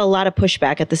probably had a lot of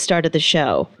pushback at the start of the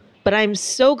show. But I'm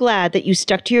so glad that you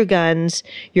stuck to your guns,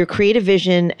 your creative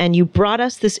vision, and you brought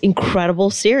us this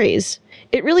incredible series.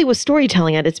 It really was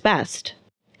storytelling at its best.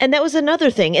 And that was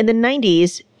another thing. In the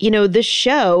 90s, you know,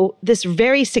 this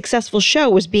very successful show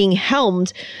was being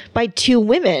helmed by two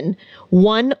women.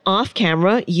 One off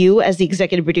camera, you as the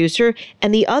executive producer,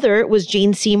 and the other was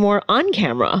Jane Seymour on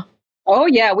camera. Oh,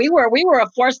 yeah, we were a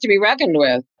force to be reckoned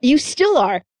with. You still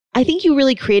are. I think you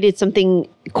really created something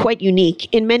quite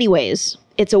unique in many ways.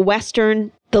 It's a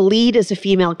Western. The lead is a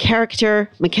female character,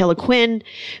 Michaela Quinn,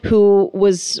 who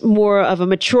was more of a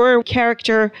mature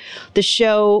character. The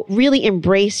show really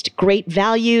embraced great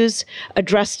values,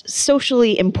 addressed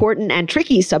socially important and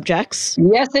tricky subjects.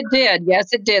 Yes, it did.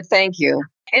 Yes, it did. Thank you.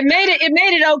 It made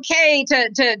it okay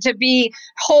to be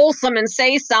wholesome and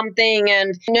say something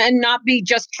and not be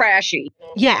just trashy.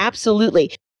 Yeah,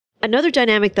 absolutely. Another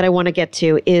dynamic that I want to get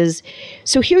to is,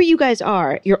 so here you guys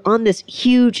are, you're on this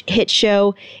huge hit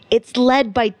show. It's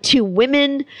led by two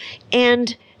women,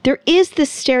 and there is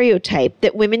this stereotype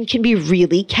that women can be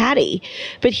really catty.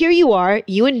 But here you are,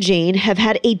 you and Jane have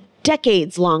had a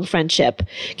decades-long friendship.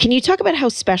 Can you talk about how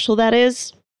special that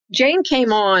is? Jane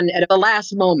came on at the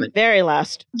last moment. Very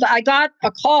last. I got a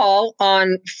call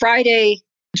on Friday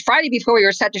before we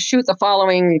were set to shoot the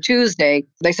following Tuesday.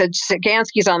 They said,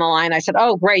 Gansky's on the line. I said,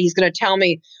 oh, great. He's going to tell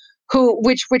me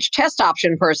which test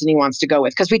option person he wants to go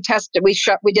with. Because we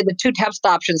did the two test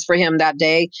options for him that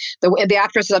day. The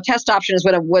actress, the test option is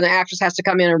when the actress has to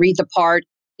come in and read the part.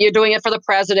 You're doing it for the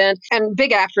president, and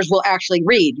big actors will actually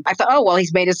read. I thought, oh, well,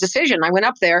 he's made his decision. I went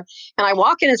up there and I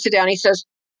walk in and sit down. He says,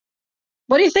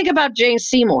 what do you think about Jane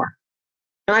Seymour?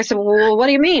 And I said, well, what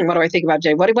do you mean? What do I think about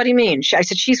Jane? What do you mean? I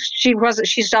said,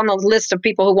 she's on the list of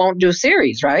people who won't do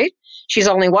series, right? She's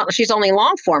only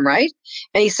long form, right?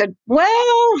 And he said,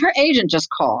 well, her agent just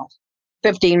called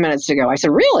 15 minutes ago. I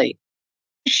said, really?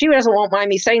 She won't mind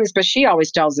me saying this, but she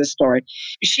always tells this story.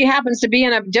 She happens to be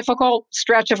in a difficult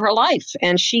stretch of her life,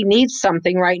 and she needs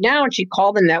something right now. And she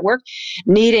called the network,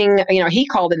 he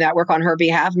called the network on her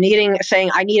behalf,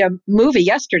 saying, I need a movie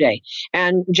yesterday.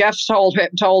 And Jeff told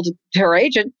her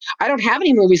agent, I don't have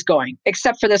any movies going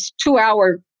except for this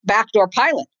 2-hour backdoor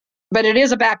pilot. But it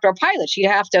is a backdoor pilot. She'd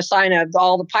have to sign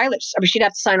all the pilots. She'd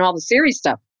have to sign all the series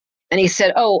stuff. And he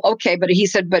said, oh, okay. But he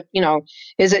said,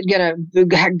 is it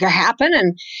going to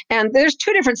happen? And there's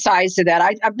two different sides to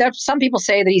that. Some people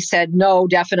say that he said, no,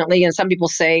 definitely. And some people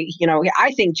say,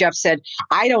 I think Jeff said,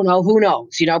 I don't know, who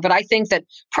knows, but I think that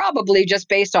probably just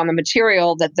based on the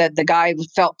material that the guy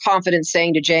felt confident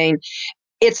saying to Jane,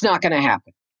 it's not going to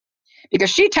happen. Because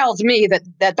she tells me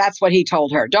that's what he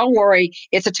told her. Don't worry,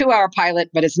 it's a 2-hour pilot,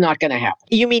 but it's not going to happen.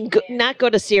 You mean not go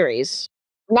to series?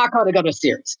 Not going to go to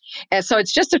series. And so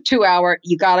it's just a 2-hour.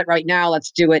 You got it right now.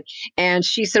 Let's do it. And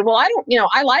she said, well,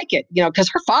 I like it, because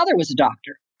her father was a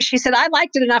doctor. She said, I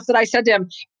liked it enough that I said to him,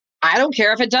 I don't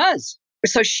care if it does.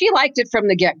 So she liked it from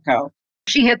the get-go.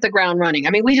 She hit the ground running.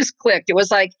 I mean, we just clicked. It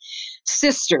was like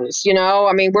sisters,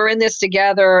 I mean, we're in this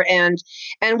together, and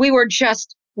we were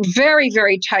just very,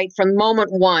 very tight from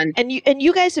moment one. And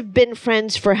you guys have been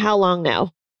friends for how long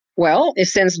now? Well,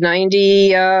 since 90,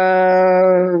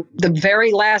 the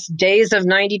very last days of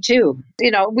 92.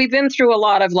 We've been through a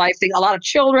lot of life, a lot of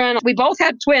children. We both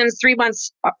had twins 3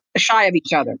 months shy of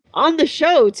each other. On the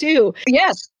show, too.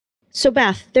 Yes. So,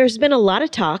 Beth, there's been a lot of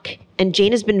talk, and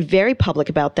Jane has been very public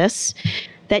about this,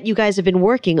 that you guys have been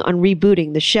working on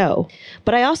rebooting the show.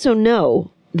 But I also know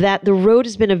that the road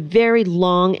has been a very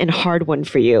long and hard one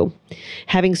for you,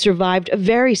 having survived a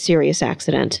very serious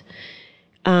accident.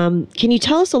 Can you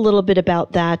tell us a little bit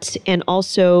about that and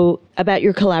also about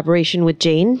your collaboration with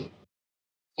Jane?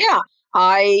 Yeah.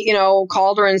 I,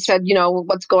 called her and said,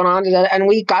 what's going on? And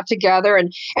we got together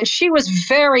and she was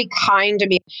very kind to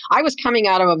me. I was coming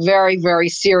out of a very, very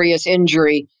serious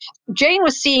injury. Jane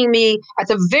was seeing me at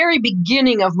the very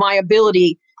beginning of my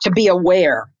ability to be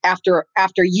aware after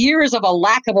years of a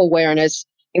lack of awareness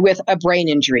with a brain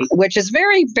injury, which is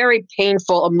very, very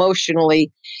painful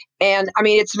emotionally. And I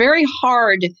mean, it's very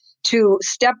hard to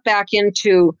step back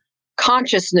into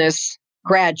consciousness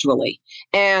gradually.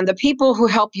 And the people who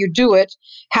help you do it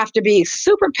have to be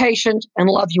super patient and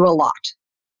love you a lot,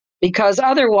 because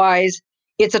otherwise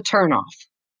it's a turnoff.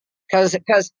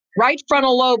 Because right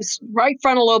frontal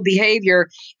lobe behavior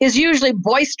is usually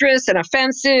boisterous and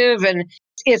offensive, and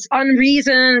it's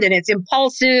unreasoned and it's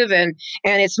impulsive and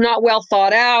it's not well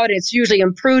thought out. It's usually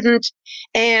imprudent,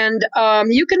 and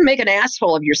you can make an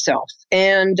asshole of yourself.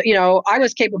 And I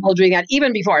was capable of doing that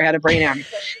even before I had a brain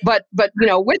damage. But with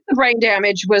the brain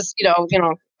damage was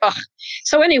ugh.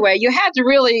 So anyway, you had to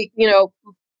really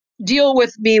deal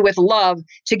with me with love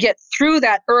to get through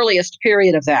that earliest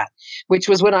period of that, which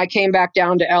was when I came back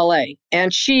down to LA,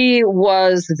 and she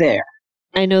was there.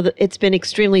 I know that it's been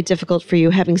extremely difficult for you,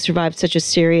 having survived such a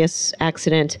serious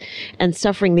accident and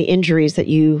suffering the injuries that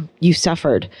you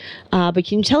suffered. But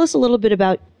can you tell us a little bit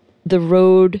about the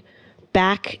road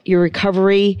back, your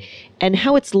recovery, and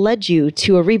how it's led you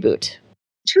to a reboot?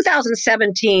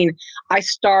 2017, I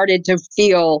started to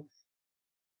feel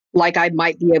like I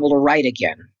might be able to write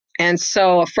again. And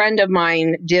so a friend of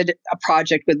mine did a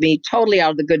project with me totally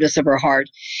out of the goodness of her heart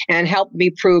and helped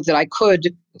me prove that I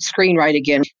could screenwrite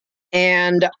again.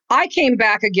 And I came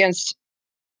back against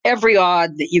every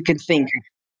odd that you can think of.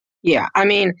 Yeah, I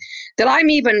mean, that I'm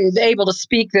even able to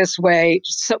speak this way.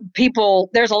 So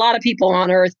there's a lot of people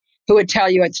on earth who would tell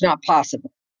you it's not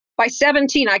possible. By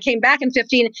 17, I came back in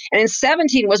 15, and in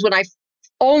 17 was when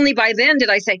only by then did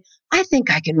I say, I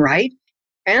think I can write.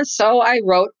 And so I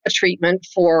wrote a treatment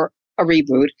for a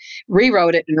reboot,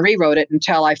 rewrote it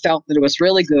until I felt that it was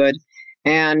really good,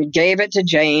 and gave it to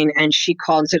Jane, and she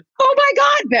called and said, oh my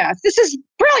God, Beth, this is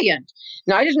brilliant.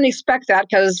 Now, I didn't expect that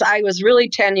because I was really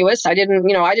tenuous. I didn't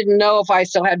know if I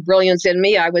still had brilliance in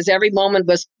me. Every moment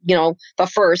was, the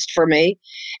first for me.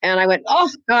 And I went, oh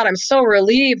God, I'm so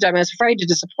relieved. I was afraid to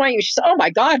disappoint you. She said, oh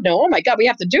my God, no. Oh my God, we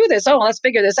have to do this. Oh, let's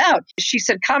figure this out. She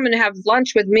said, come and have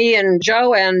lunch with me and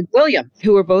Joe and William,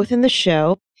 who were both in the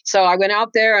show. So I went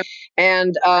out there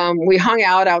and we hung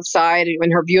out outside in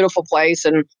her beautiful place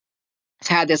and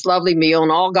had this lovely meal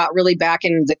and all got really back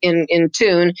in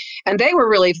tune. And they were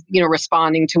really,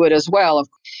 responding to it as well.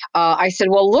 I said,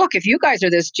 well, look, if you guys are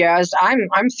this jazzed,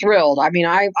 I'm thrilled. I mean,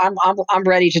 I'm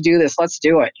ready to do this. Let's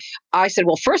do it. I said,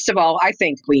 well, first of all, I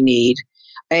think we need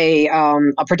a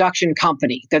production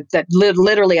company that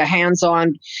literally a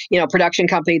hands-on, production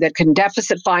company that can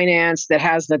deficit finance, that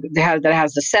has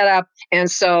the setup. And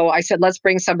so I said, let's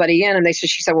bring somebody in. And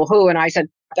she said, well, who? And I said,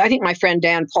 I think my friend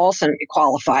Dan Paulson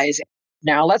qualifies.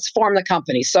 Now let's form the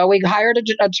company. So we hired an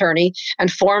attorney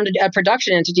and formed a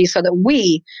production entity so that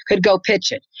we could go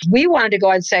pitch it. We wanted to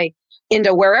go and say,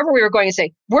 into wherever we were going and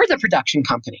say, we're the production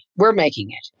company. We're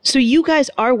making it. So you guys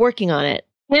are working on it.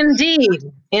 Indeed.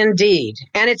 And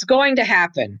it's going to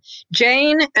happen.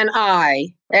 Jane and I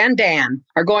and Dan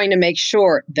are going to make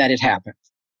sure that it happens.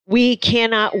 We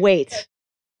cannot wait.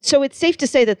 So it's safe to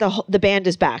say that the band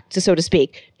is back, so to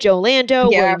speak. Joe Lando,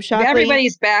 William Shockley.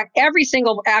 Everybody's back. Every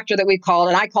single actor that we called,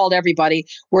 and I called everybody,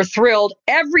 were thrilled.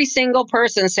 Every single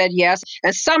person said yes,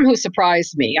 and some who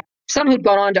surprised me. Some who'd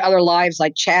gone on to other lives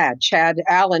like Chad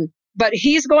Allen. But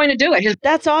he's going to do it.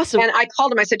 That's awesome. And I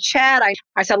called him. I said, Chad,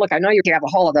 I said, look, I know you have a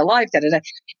whole other life. And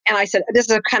I said, this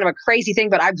is a kind of a crazy thing,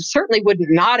 but I certainly would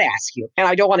not ask you. And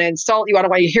I don't want to insult you. I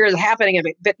don't want you to hear it happening.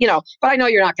 But I know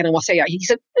you're not going to say it. He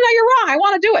said, no, you're wrong. I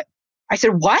want to do it. I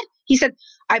said, what? He said,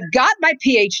 I've got my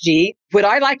PhD. Would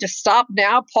I like to stop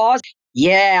now, pause?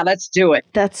 Yeah, let's do it.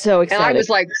 That's so exciting. And I was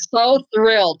like so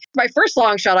thrilled. My first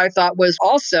long shot, I thought, was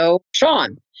also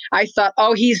Sean. I thought,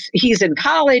 oh, he's in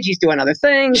college. He's doing other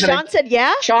things. Sean said,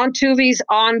 yeah? Sean Tuvi's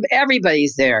on.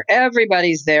 Everybody's there.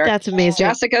 That's amazing.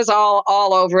 Jessica's all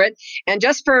over it. And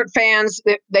just for fans,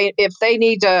 if they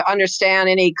need to understand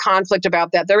any conflict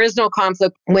about that, there is no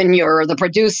conflict when you're the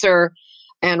producer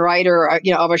and writer,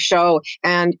 of a show.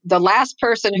 And the last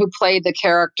person who played the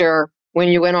character when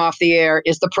you went off the air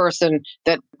is the person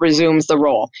that resumes the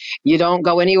role. You don't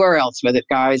go anywhere else with it,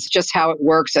 guys. Just how it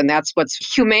works. And that's what's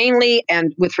humanely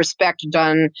and with respect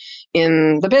done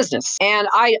in the business. And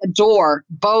I adore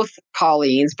both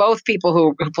Colleens, both people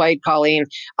who played Colleen.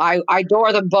 I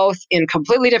adore them both in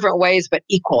completely different ways, but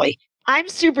equally. I'm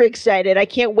super excited. I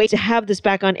can't wait to have this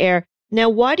back on air. Now,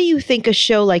 why do you think a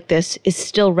show like this is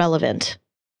still relevant?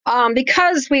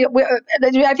 Because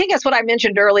I think that's what I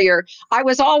mentioned earlier. I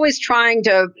was always trying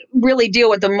to really deal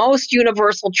with the most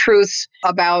universal truths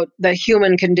about the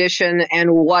human condition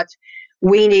and what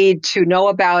we need to know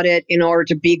about it in order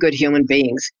to be good human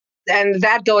beings. And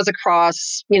that goes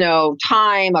across,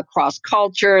 time, across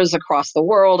cultures, across the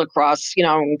world, across,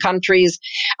 countries.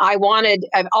 I've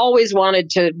always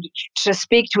wanted to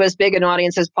speak to as big an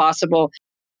audience as possible.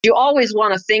 You always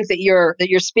want to think that you're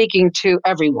speaking to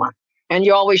everyone. And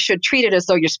you always should treat it as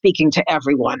though you're speaking to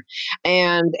everyone,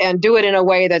 and do it in a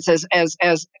way that's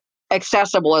as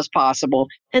accessible as possible.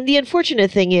 And the unfortunate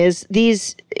thing is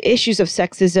these issues of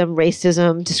sexism,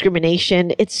 racism,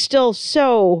 discrimination, it's still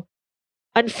so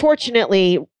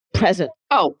unfortunately present.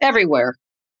 Oh, everywhere.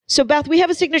 So Beth, we have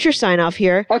a signature sign off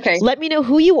here. Okay. Let me know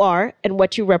who you are and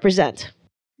what you represent.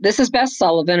 This is Beth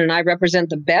Sullivan, and I represent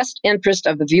the best interest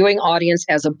of the viewing audience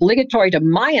as obligatory to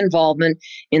my involvement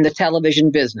in the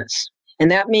television business. And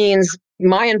that means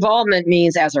my involvement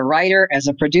means as a writer, as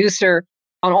a producer,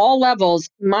 on all levels,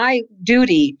 my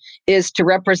duty is to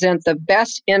represent the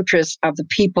best interests of the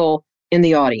people in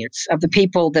the audience, of the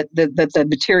people that the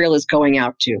material is going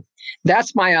out to.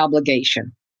 That's my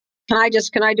obligation. Can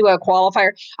I do a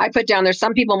qualifier? I put down there,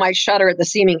 some people might shudder at the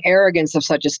seeming arrogance of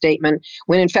such a statement,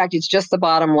 when in fact it's just the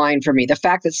bottom line for me. The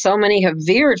fact that so many have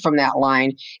veered from that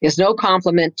line is no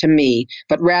compliment to me,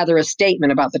 but rather a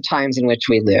statement about the times in which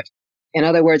we live. In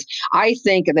other words, I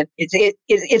think that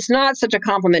it's not such a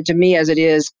compliment to me as it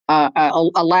is a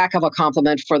lack of a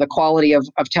compliment for the quality of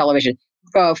television.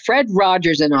 Fred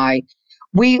Rogers and I,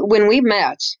 when we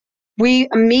met, we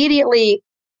immediately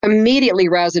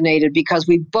resonated because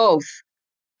we both,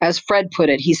 as Fred put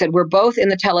it, he said, we're both in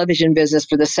the television business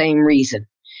for the same reason.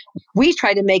 We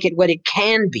try to make it what it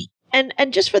can be. And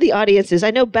just for the audiences,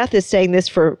 I know Beth is saying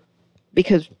this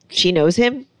because she knows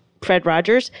him. Fred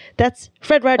Rogers. That's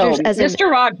Fred Rogers as in Mr.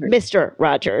 Rogers. Mr.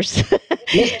 Rogers.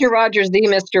 Mr. Rogers, the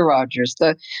Mr. Rogers,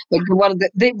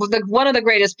 one of the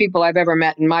greatest people I've ever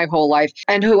met in my whole life,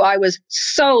 and who I was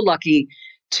so lucky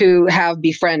to have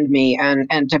befriend me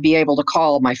and to be able to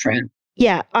call my friend.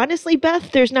 Yeah, honestly,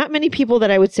 Beth, there's not many people that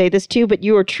I would say this to, but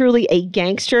you are truly a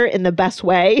gangster in the best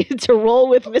way. To roll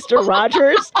with Mr.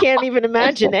 Rogers, can't even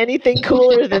imagine anything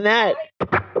cooler than that.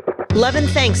 Love and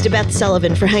thanks to Beth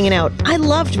Sullivan for hanging out. I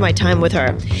loved my time with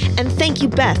her. And thank you,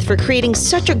 Beth, for creating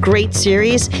such a great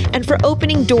series and for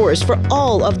opening doors for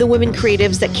all of the women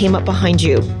creatives that came up behind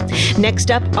you. Next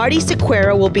up, Artie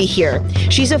Sequeira will be here.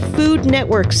 She's a Food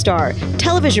Network star,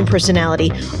 television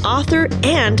personality, author,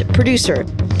 and producer.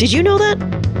 Did you know that?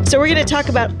 So we're going to talk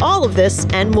about all of this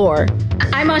and more.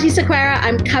 I'm Artie Sequeira.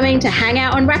 I'm coming to hang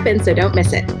out on Reppin', so don't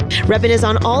miss it. Reppin' is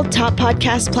on all top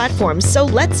podcast platforms, so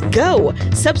let's go.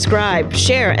 Subscribe,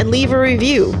 share, and leave a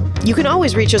review. You can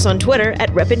always reach us on Twitter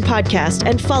at Reppin' Podcast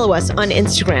and follow us on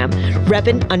Instagram,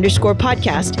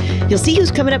 Reppin_podcast. You'll see who's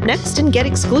coming up next and get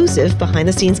exclusive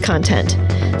behind-the-scenes content.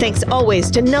 Thanks always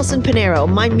to Nelson Pinero,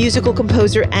 my musical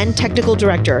composer and technical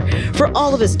director, for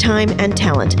all of his time and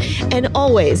talent. And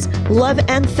always, love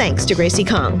and thanks to Gracie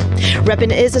Kong.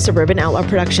 Reppin' is a Suburban Outlaw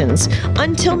Productions.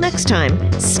 Until next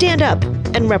time, stand up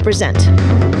and represent.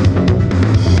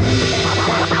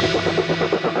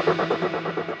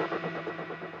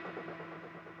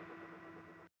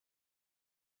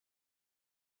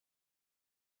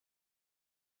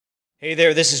 Hey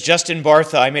there, this is Justin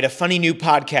Bartha. I made a funny new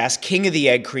podcast, King of the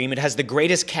Egg Cream. It has the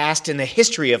greatest cast in the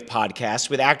history of podcasts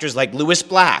with actors like Louis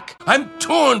Black. I'm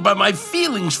torn by my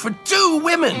feelings for two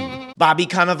women. Bobby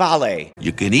Cannavale.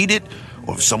 You can eat it,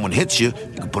 or if someone hits you,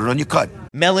 you can put it on your cut.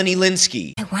 Melanie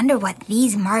Linsky. I wonder what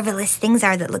these marvelous things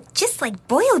are that look just like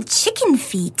boiled chicken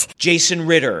feet. Jason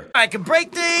Ritter. I can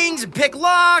break things and pick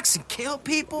locks and kill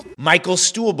people. Michael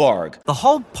Stuhlbarg. The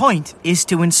whole point is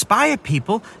to inspire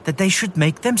people that they should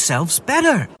make themselves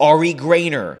better. Ari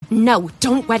Grainer. No,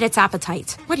 don't whet its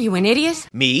appetite. What are you, an idiot?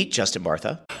 Me, Justin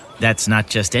Bartha. That's not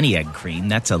just any egg cream,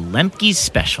 that's a Lemke's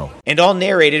special. And all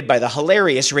narrated by the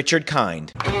hilarious Richard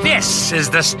Kind. This is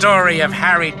the story of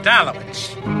Harry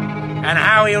Dalowitz and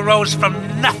how he rose from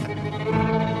nothing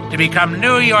to become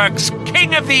New York's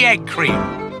King of the Egg Cream.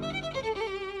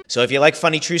 So if you like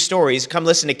funny true stories, come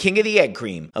listen to King of the Egg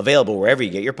Cream, available wherever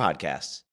you get your podcasts.